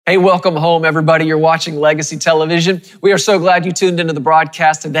Hey, welcome home, everybody. You're watching Legacy Television. We are so glad you tuned into the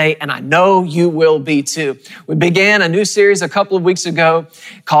broadcast today, and I know you will be too. We began a new series a couple of weeks ago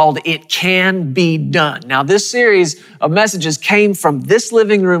called It Can Be Done. Now, this series of messages came from this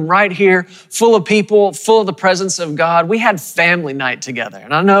living room right here, full of people, full of the presence of God. We had family night together,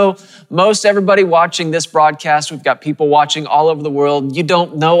 and I know most everybody watching this broadcast, we've got people watching all over the world. You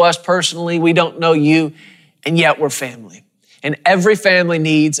don't know us personally. We don't know you, and yet we're family. And every family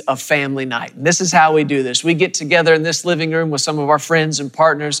needs a family night. And this is how we do this. We get together in this living room with some of our friends and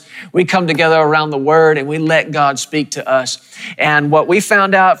partners. We come together around the Word and we let God speak to us. And what we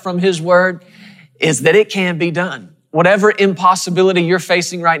found out from His Word is that it can be done. Whatever impossibility you're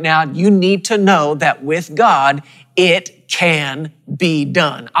facing right now, you need to know that with God, it can be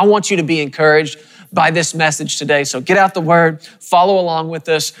done. I want you to be encouraged by this message today. So get out the Word, follow along with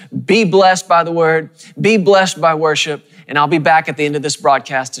us, be blessed by the Word, be blessed by worship, and I'll be back at the end of this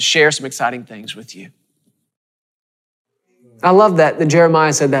broadcast to share some exciting things with you. I love that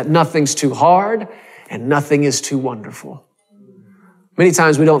Jeremiah said that nothing's too hard and nothing is too wonderful. Many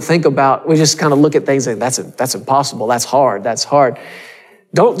times we don't think about, we just kind of look at things and that's impossible, that's hard.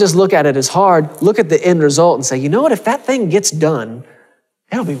 Don't just look at it as hard, look at the end result and say, you know what, if that thing gets done,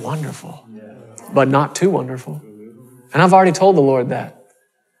 it'll be wonderful, but not too wonderful. And I've already told the Lord that.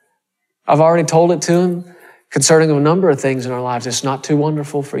 I've already told it to Him. Concerning a number of things in our lives, it's not too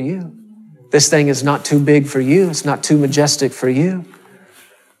wonderful for you. This thing is not too big for you. It's not too majestic for you.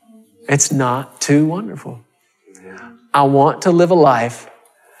 It's not too wonderful. I want to live a life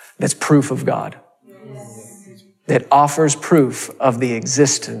that's proof of God, that offers proof of the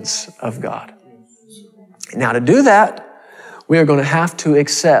existence of God. Now, to do that, we are going to have to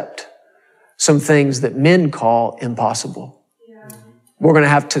accept some things that men call impossible. We're going to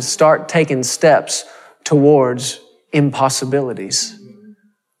have to start taking steps towards impossibilities.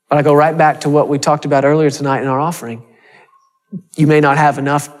 But I go right back to what we talked about earlier tonight in our offering. You may not have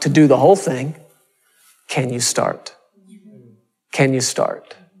enough to do the whole thing. Can you start? Can you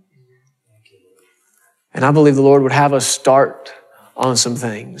start? And I believe the Lord would have us start on some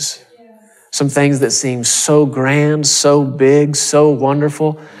things that seem so grand, so big, so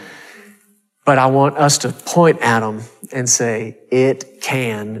wonderful. But I want us to point at them and say, it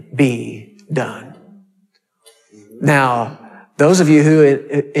can be done. Now, those of you who are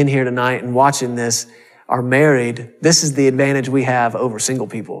in here tonight and watching this are married, this is the advantage we have over single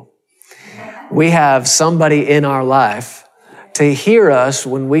people. We have somebody in our life to hear us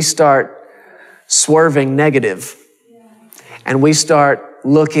when we start swerving negative and we start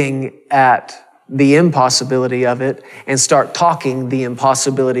looking at the impossibility of it and start talking the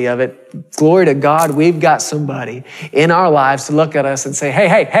impossibility of it. Glory to God, we've got somebody in our lives to look at us and say,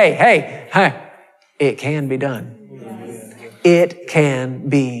 hey, it can be done. It can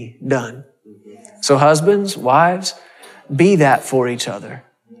be done. So husbands, wives, be that for each other.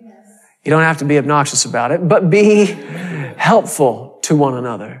 You don't have to be obnoxious about it, but be helpful to one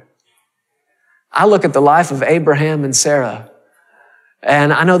another. I look at the life of Abraham and Sarah,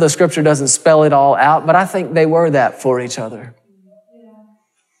 and I know the scripture doesn't spell it all out, but I think they were that for each other.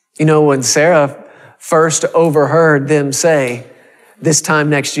 You know, when Sarah first overheard them say, this time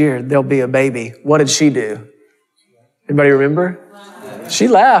next year, there'll be a baby, what did she do? Anybody remember? She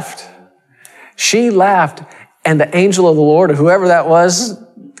laughed. She laughed. And the angel of the Lord, or whoever that was,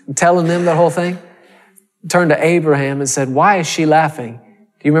 telling them the whole thing, turned to Abraham and said, why is she laughing?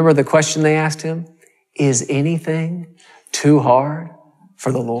 Do you remember the question they asked him? Is anything too hard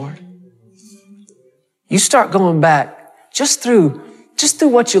for the Lord? You start going back just through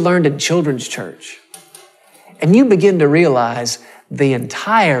what you learned in children's church. And you begin to realize the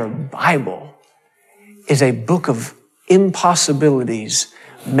entire Bible is a book of impossibilities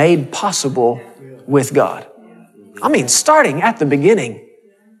made possible with God. I mean, starting at the beginning,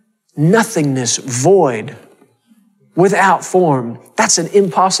 nothingness, void, without form. That's an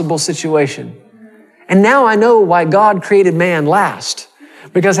impossible situation. And now I know why God created man last.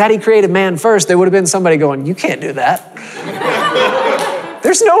 Because had He created man first, there would have been somebody going, you can't do that.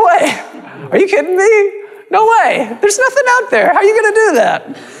 There's no way. Are you kidding me? No way. There's nothing out there. How are you going to do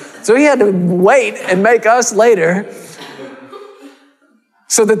that? So He had to wait and make us later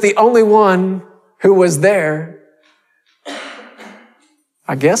so that the only one who was there,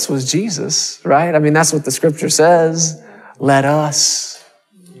 I guess, was Jesus, right? I mean, that's what the scripture says. Let us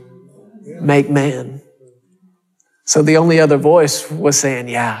make man. So the only other voice was saying,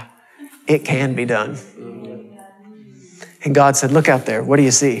 yeah, it can be done. And God said, look out there. What do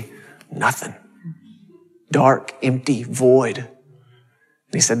you see? Nothing. Dark, empty, void. And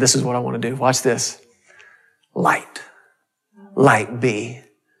He said, this is what I want to do. Watch this. Light be.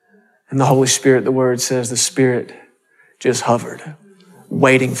 And the Holy Spirit, the word says, the Spirit just hovered,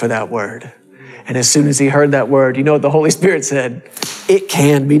 waiting for that word. And as soon as he heard that word, you know what the Holy Spirit said? It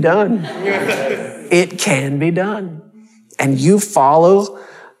can be done. It can be done. And you follow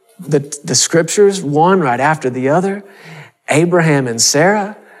the scriptures, one right after the other. Abraham and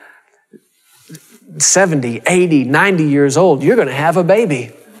Sarah, 70, 80, 90 years old, you're going to have a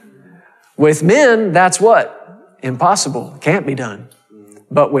baby. With men, that's what? Impossible. Can't be done.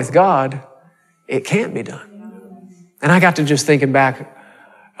 But with God, it can't be done. And I got to just thinking back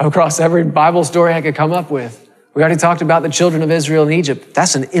across every Bible story I could come up with. We already talked about the children of Israel in Egypt.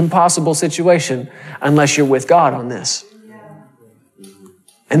 That's an impossible situation unless you're with God on this.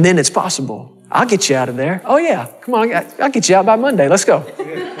 And then it's possible. I'll get you out of there. Oh yeah, come on, I'll get you out by Monday. Let's go.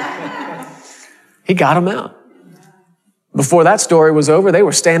 He got them out. Before that story was over, they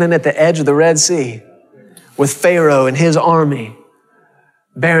were standing at the edge of the Red Sea with Pharaoh and his army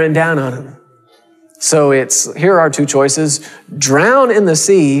bearing down on him. So here are our two choices: drown in the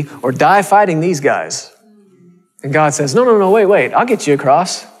sea or die fighting these guys. And God says, no, wait, I'll get you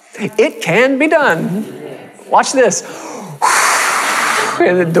across. It can be done. Watch this.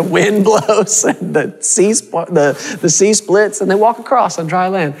 And the wind blows and the sea splits and they walk across on dry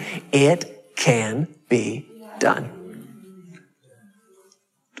land. It can be done.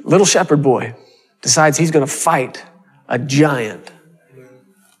 Little shepherd boy decides he's going to fight a giant.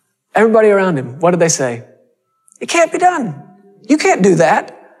 Everybody around him, what did they say? It can't be done. You can't do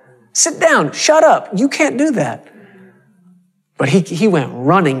that. Sit down. Shut up. You can't do that. But he went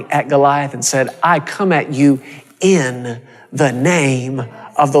running at Goliath and said, I come at you in the name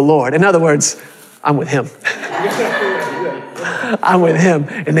of the Lord. In other words, I'm with him. I'm with him.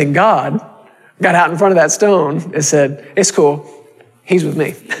 And then God got out in front of that stone and said, it's cool. He's with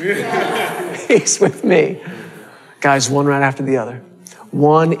me. He's with me. Guys, one right after the other.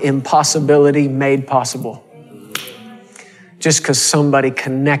 One impossibility made possible. Just because somebody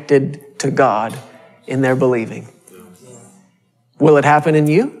connected to God in their believing. Will it happen in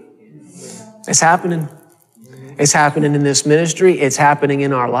you? It's happening. It's happening in this ministry. It's happening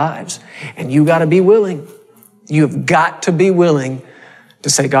in our lives. And you got to be willing. You've got to be willing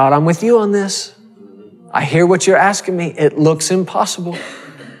to say, God, I'm with you on this. I hear what you're asking me. It looks impossible.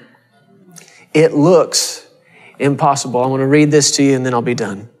 It looks impossible. I want to read this to you and then I'll be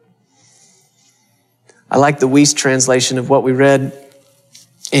done. I like the Weiss translation of what we read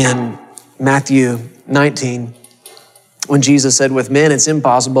in Matthew 19 when Jesus said, with men it's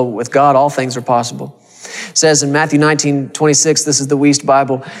impossible, but with God all things are possible. It says in Matthew 19:26, this is the Weiss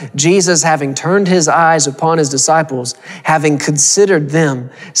Bible, Jesus, having turned his eyes upon his disciples, having considered them,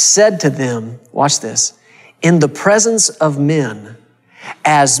 said to them, watch this, in the presence of men,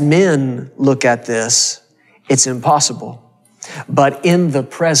 as men look at this, it's impossible. But in the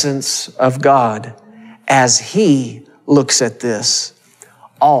presence of God, as he looks at this,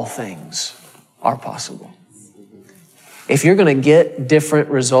 all things are possible. If you're going to get different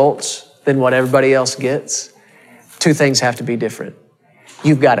results than what everybody else gets, two things have to be different.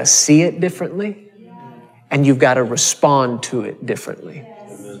 You've got to see it differently, and you've got to respond to it differently.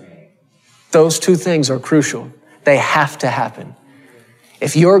 Those two things are crucial. They have to happen.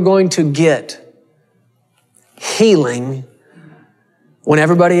 If you're going to get healing when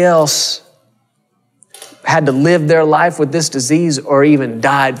everybody else had to live their life with this disease or even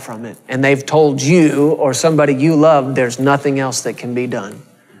died from it, and they've told you or somebody you love there's nothing else that can be done,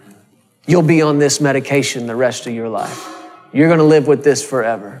 you'll be on this medication the rest of your life. You're going to live with this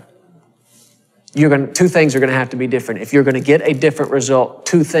forever. Two things are going to have to be different. If you're going to get a different result,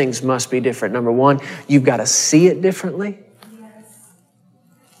 two things must be different. Number one, you've got to see it differently,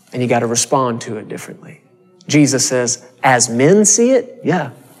 and you got to respond to it differently. Jesus says, as men see it,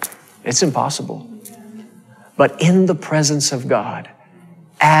 yeah, it's impossible. But in the presence of God,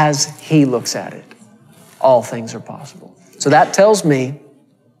 as he looks at it, all things are possible. So that tells me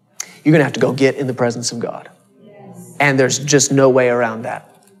you're going to have to go get in the presence of God. And there's just no way around that.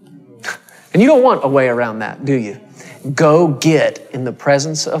 And you don't want a way around that, do you? Go get in the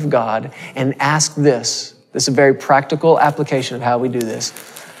presence of God and ask this. This is a very practical application of how we do this.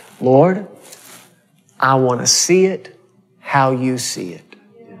 Lord, I want to see it how you see it.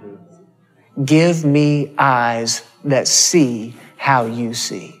 Give me eyes that see how you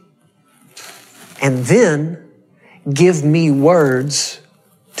see. And then give me words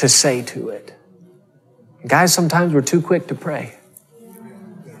to say to it. Guys, sometimes we're too quick to pray.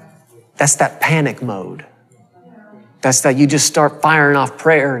 That's that panic mode. That's that you just start firing off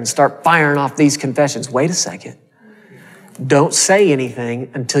prayer and start firing off these confessions. Wait a second. Don't say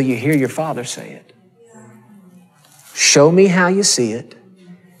anything until you hear your Father say it. Show me how you see it.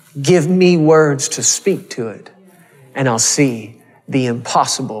 Give me words to speak to it, and I'll see the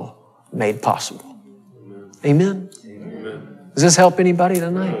impossible made possible. Amen? Does this help anybody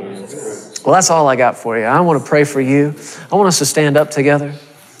tonight? Well, that's all I got for you. I want to pray for you. I want us to stand up together.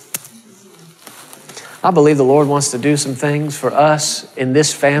 I believe the Lord wants to do some things for us in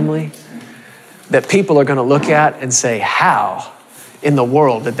this family that people are going to look at and say, how in the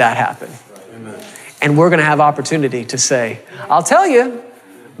world did that happen? And we're going to have opportunity to say, I'll tell you,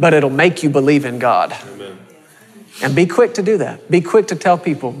 but it'll make you believe in God. Amen. And be quick to do that. Be quick to tell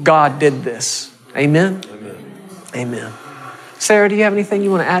people, God did this. Amen? Amen. Amen. Sarah, do you have anything you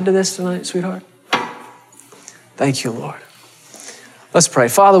want to add to this tonight, sweetheart? Thank you, Lord. Let's pray.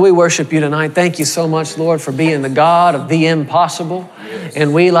 Father, we worship you tonight. Thank you so much, Lord, for being the God of the impossible. Yes.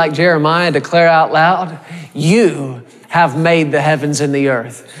 And we, like Jeremiah, declare out loud, you have made the heavens and the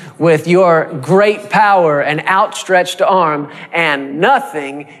earth with your great power and outstretched arm, and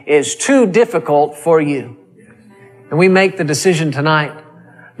nothing is too difficult for you. And we make the decision tonight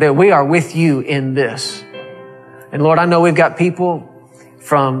that we are with you in this. And Lord, I know we've got people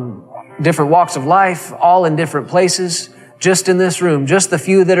from different walks of life, all in different places, just in this room, just the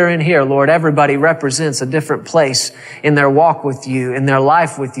few that are in here, Lord. Everybody represents a different place in their walk with you, in their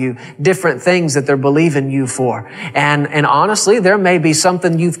life with you, different things that they're believing you for. And honestly, there may be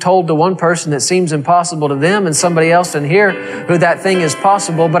something you've told to one person that seems impossible to them, and somebody else in here who that thing is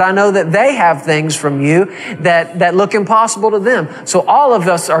possible. But I know that they have things from you that look impossible to them. So all of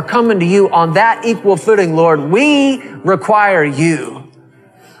us are coming to you on that equal footing, Lord. We require you.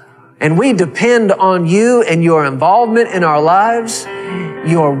 And we depend on you and your involvement in our lives,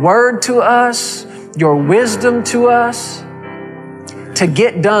 your word to us, your wisdom to us, to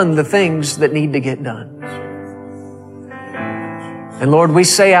get done the things that need to get done. And Lord, we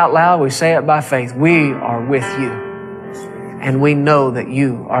say out loud, we say it by faith, we are with you. And we know that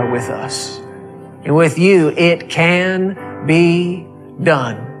you are with us. And with you, it can be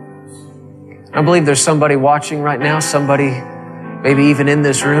done. I believe there's somebody watching right now, somebody maybe even in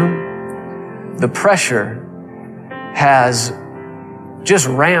this room. The pressure has just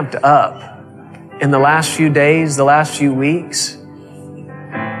ramped up in the last few days, the last few weeks.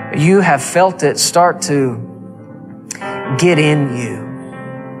 You have felt it start to get in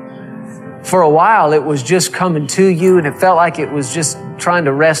you. For a while, it was just coming to you, and it felt like it was just trying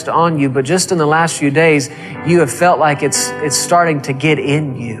to rest on you. But just in the last few days, you have felt like it's starting to get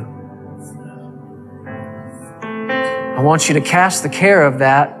in you. I want you to cast the care of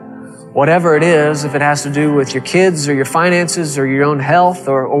that. Whatever it is, if it has to do with your kids or your finances or your own health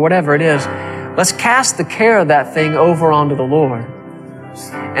or whatever it is, let's cast the care of that thing over onto the Lord.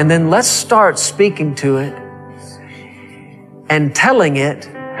 And then let's start speaking to it and telling it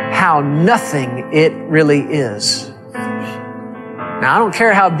how nothing it really is. Now, I don't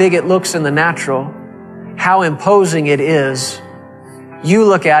care how big it looks in the natural, how imposing it is. You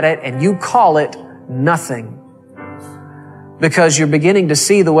look at it and you call it nothing. Because you're beginning to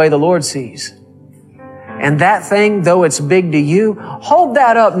see the way the Lord sees. And that thing, though it's big to you, hold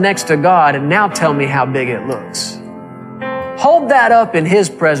that up next to God and now tell me how big it looks. Hold that up in His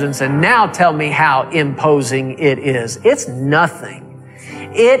presence and now tell me how imposing it is. It's nothing.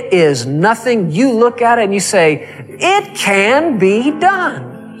 It is nothing. You look at it and you say, it can be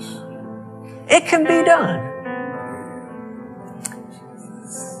done. It can be done.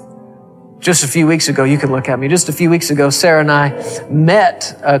 Just a few weeks ago, you can look at me. Just a few weeks ago, Sarah and I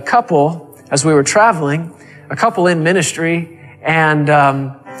met a couple as we were traveling, a couple in ministry, and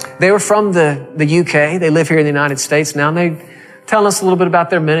they were from the UK. They live here in the United States now, and they tell us a little bit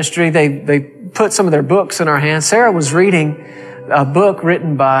about their ministry. They put some of their books in our hands. Sarah was reading a book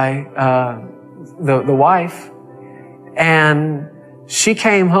written by the wife, and she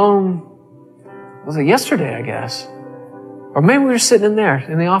came home, was it yesterday, I guess? Or maybe we were sitting in there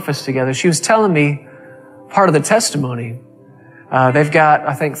in the office together. She was telling me part of the testimony. They've got,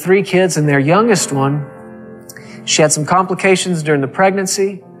 I think, 3 kids, and their youngest one, she had some complications during the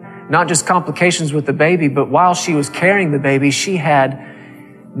pregnancy. Not just complications with the baby, but while she was carrying the baby, she had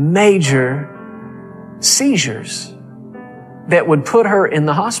major seizures that would put her in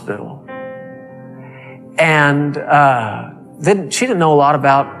the hospital. And she didn't know a lot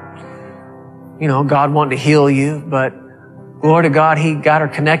about, God wanting to heal you, but glory to God, He got her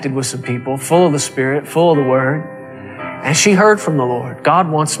connected with some people, full of the Spirit, full of the Word. And she heard from the Lord, God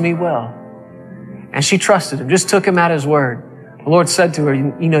wants me well. And she trusted Him, just took Him at His word. The Lord said to her,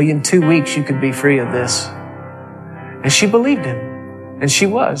 in 2 weeks you could be free of this. And she believed Him. And she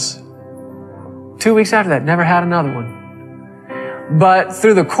was. 2 weeks after that, never had another one. But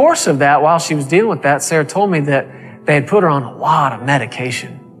through the course of that, while she was dealing with that, Sarah told me that they had put her on a lot of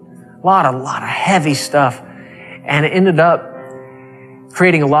medication. A lot of heavy stuff. And it ended up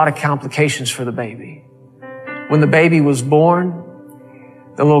creating a lot of complications for the baby. When the baby was born,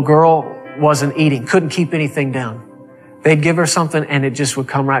 the little girl wasn't eating, couldn't keep anything down. They'd give her something and it just would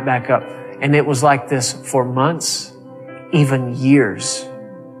come right back up. And it was like this for months, even years.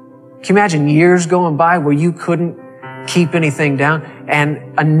 Can you imagine years going by where you couldn't keep anything down?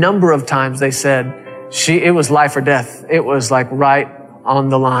 And a number of times they said it was life or death. It was like right on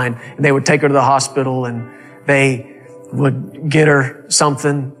the line. And they would take her to the hospital and they would get her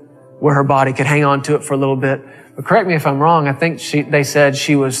something where her body could hang on to it for a little bit. But correct me if I'm wrong, I think they said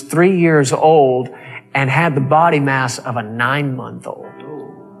she was 3 years old and had the body mass of a 9-month-old.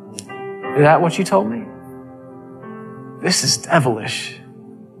 Is that what you told me? This is devilish.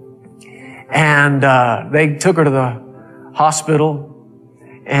 And they took her to the hospital,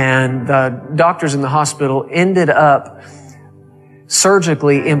 and the doctors in the hospital ended up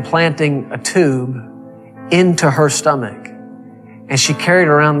surgically implanting a tube into her stomach. And she carried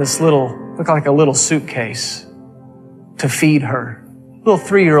around this looked like a little suitcase to feed her. Little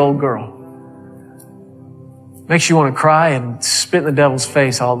 3-year-old girl. Makes you want to cry and spit in the devil's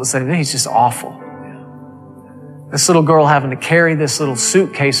face all of a sudden. He's just awful. This little girl having to carry this little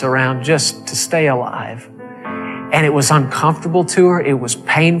suitcase around just to stay alive. And it was uncomfortable to her. It was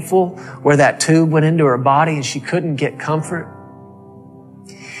painful where that tube went into her body and she couldn't get comfort.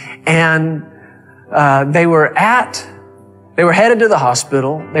 And they were headed to the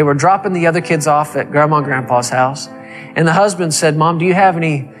hospital. They were dropping the other kids off at Grandma and Grandpa's house. And the husband said, "Mom, do you have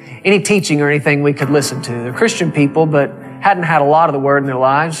any teaching or anything we could listen to?" They're Christian people, but hadn't had a lot of the word in their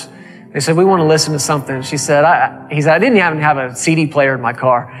lives. They said, "We want to listen to something." She said, he said, "I didn't even have a CD player in my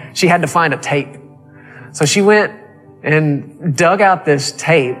car." She had to find a tape. So she went and dug out this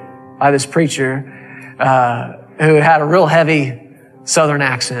tape by this preacher, who had a real heavy Southern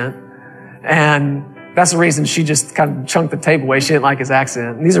accent. And that's the reason she just kind of chunked the tape away. She didn't like his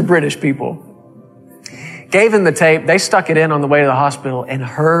accent. And these are British people. Gave him the tape. They stuck it in on the way to the hospital and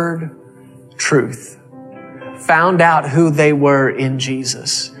heard truth. Found out who they were in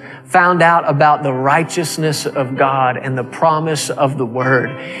Jesus. Found out about the righteousness of God and the promise of the Word.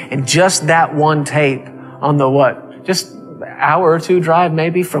 And just that one tape on just an hour or two drive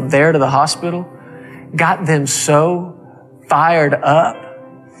maybe from there to the hospital, got them so fired up.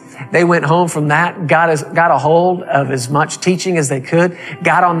 They went home from that, got a hold of as much teaching as they could,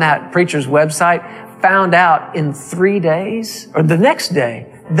 got on that preacher's website, found out in 3 days, or the next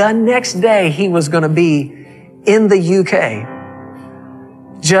day he was going to be in the UK,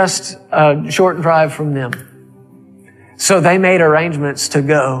 just a short drive from them. So they made arrangements to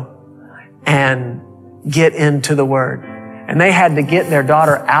go and get into the Word. And they had to get their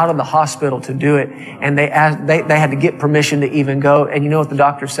daughter out of the hospital to do it. And they had to get permission to even go. And you know what the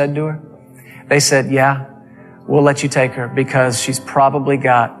doctor said to her? They said, "Yeah, we'll let you take her because she's probably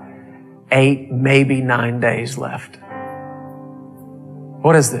got 8, maybe 9 days left."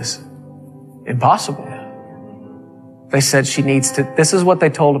 What is this? Impossible. They said this is what they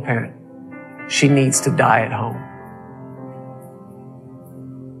told a parent. She needs to die at home.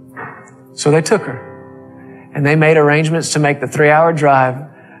 So they took her. And they made arrangements to make the 3-hour drive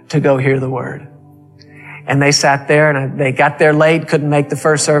to go hear the Word. And they sat there and they got there late, couldn't make the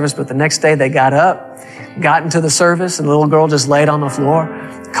first service, but the next day they got up, got into the service, and the little girl just laid on the floor,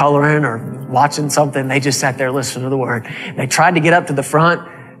 coloring or watching something. They just sat there listening to the Word. They tried to get up to the front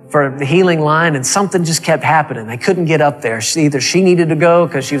for the healing line, and something just kept happening. They couldn't get up there. Either she needed to go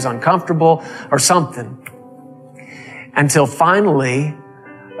because she was uncomfortable or something. Until finally,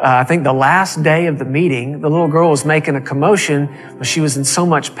 I think the last day of the meeting, the little girl was making a commotion, but she was in so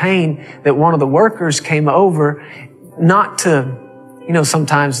much pain that one of the workers came over, not to,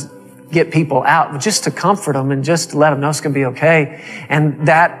 sometimes get people out, but just to comfort them and just to let them know it's going to be okay. And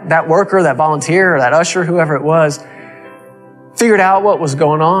that worker, that volunteer, or that usher, whoever it was, figured out what was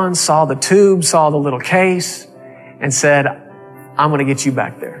going on, saw the tube, saw the little case, and said, "I'm going to get you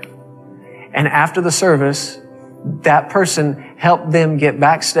back there." And after the service, that person helped them get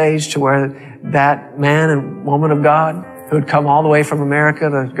backstage to where that man and woman of God who had come all the way from America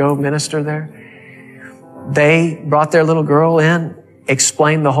to go minister there, they brought their little girl in,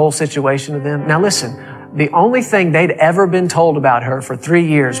 explained the whole situation to them. Now listen, the only thing they'd ever been told about her for 3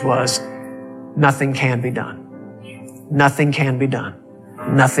 years was nothing can be done. Nothing can be done.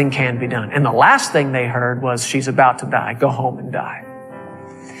 Nothing can be done. And the last thing they heard was she's about to die. Go home and die.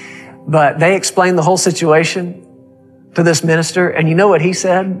 But they explained the whole situation to this minister, and you know what he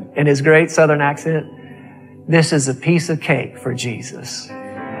said in his great Southern accent? "This is a piece of cake for Jesus."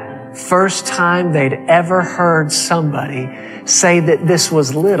 First time they'd ever heard somebody say that this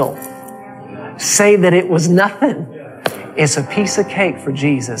was little. Say that it was nothing. It's a piece of cake for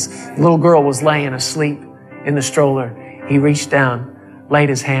Jesus. The little girl was laying asleep in the stroller. He reached down, laid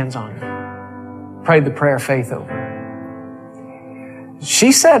his hands on her, prayed the prayer of faith over her.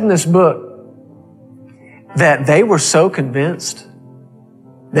 She said in this book that they were so convinced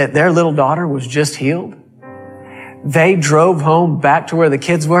that their little daughter was just healed. They drove home back to where the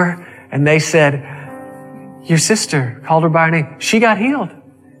kids were, and they said, your sister called her by her name. She got healed.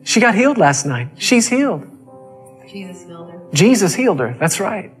 She got healed last night. She's healed. Jesus healed her. Jesus healed her. That's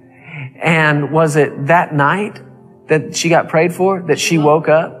right. And was it that night that she got prayed for, that she woke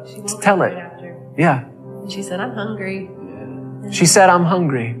up? Tell it. After. Yeah. She said, I'm hungry. She said, I'm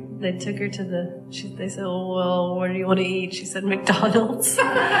hungry. They took her to they said, well, where do you want to eat? She said, McDonald's.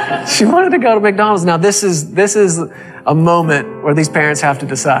 She wanted to go to McDonald's. Now, this is a moment where these parents have to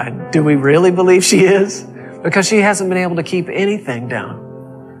decide, do we really believe she is? Because she hasn't been able to keep anything down.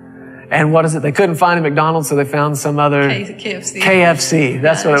 And what is it? They couldn't find a McDonald's, so they found some other... KFC. KFC.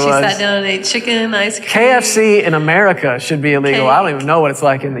 That's what it was. She sat down and ate chicken, ice cream. KFC in America should be illegal. I don't even know what it's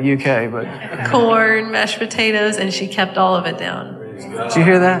like in the UK, but... Corn, mashed potatoes, and she kept all of it down. Did you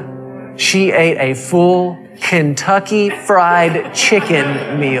hear that? She ate a full Kentucky Fried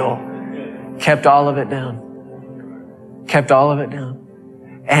Chicken meal. Kept all of it down. Kept all of it down.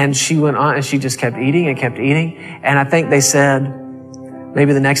 And she went on and she just kept eating and kept eating. And I think they said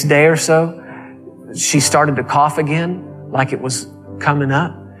maybe the next day or so, she started to cough again like it was coming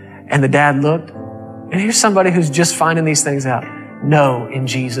up. And the dad looked, and here's somebody who's just finding these things out. No, in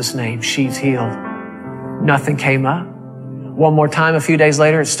Jesus' name, she's healed. Nothing came up. One more time, a few days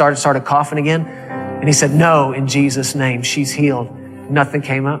later, it started coughing again. And he said, no, in Jesus' name, she's healed. Nothing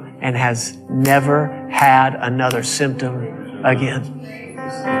came up and has never had another symptom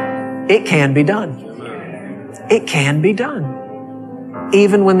again. It can be done. It can be done.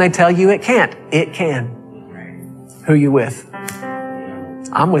 Even when they tell you it can't, it can. Who you with?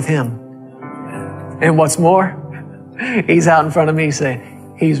 I'm with him. And what's more, he's out in front of me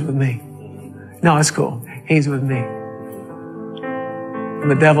saying, he's with me. No, it's cool. He's with me. And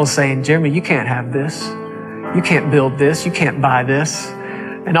the devil's saying, Jeremy, you can't have this. You can't build this. You can't buy this.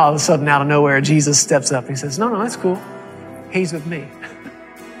 And all of a sudden, out of nowhere, Jesus steps up. He says, no, that's cool. He's with me.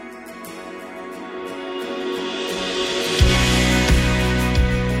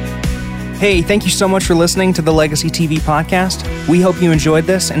 Hey, thank you so much for listening to the Legacy TV podcast. We hope you enjoyed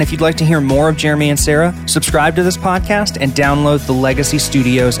this, and if you'd like to hear more of Jeremy and Sarah, subscribe to this podcast and download the Legacy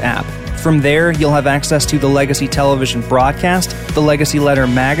Studios app. From there, you'll have access to the Legacy Television broadcast, the Legacy Letter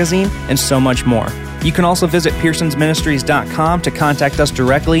magazine, and so much more. You can also visit pearsonsministries.com to contact us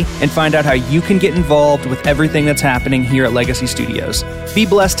directly and find out how you can get involved with everything that's happening here at Legacy Studios. Be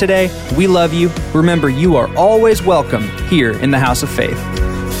blessed today. We love you. Remember, you are always welcome here in the House of Faith.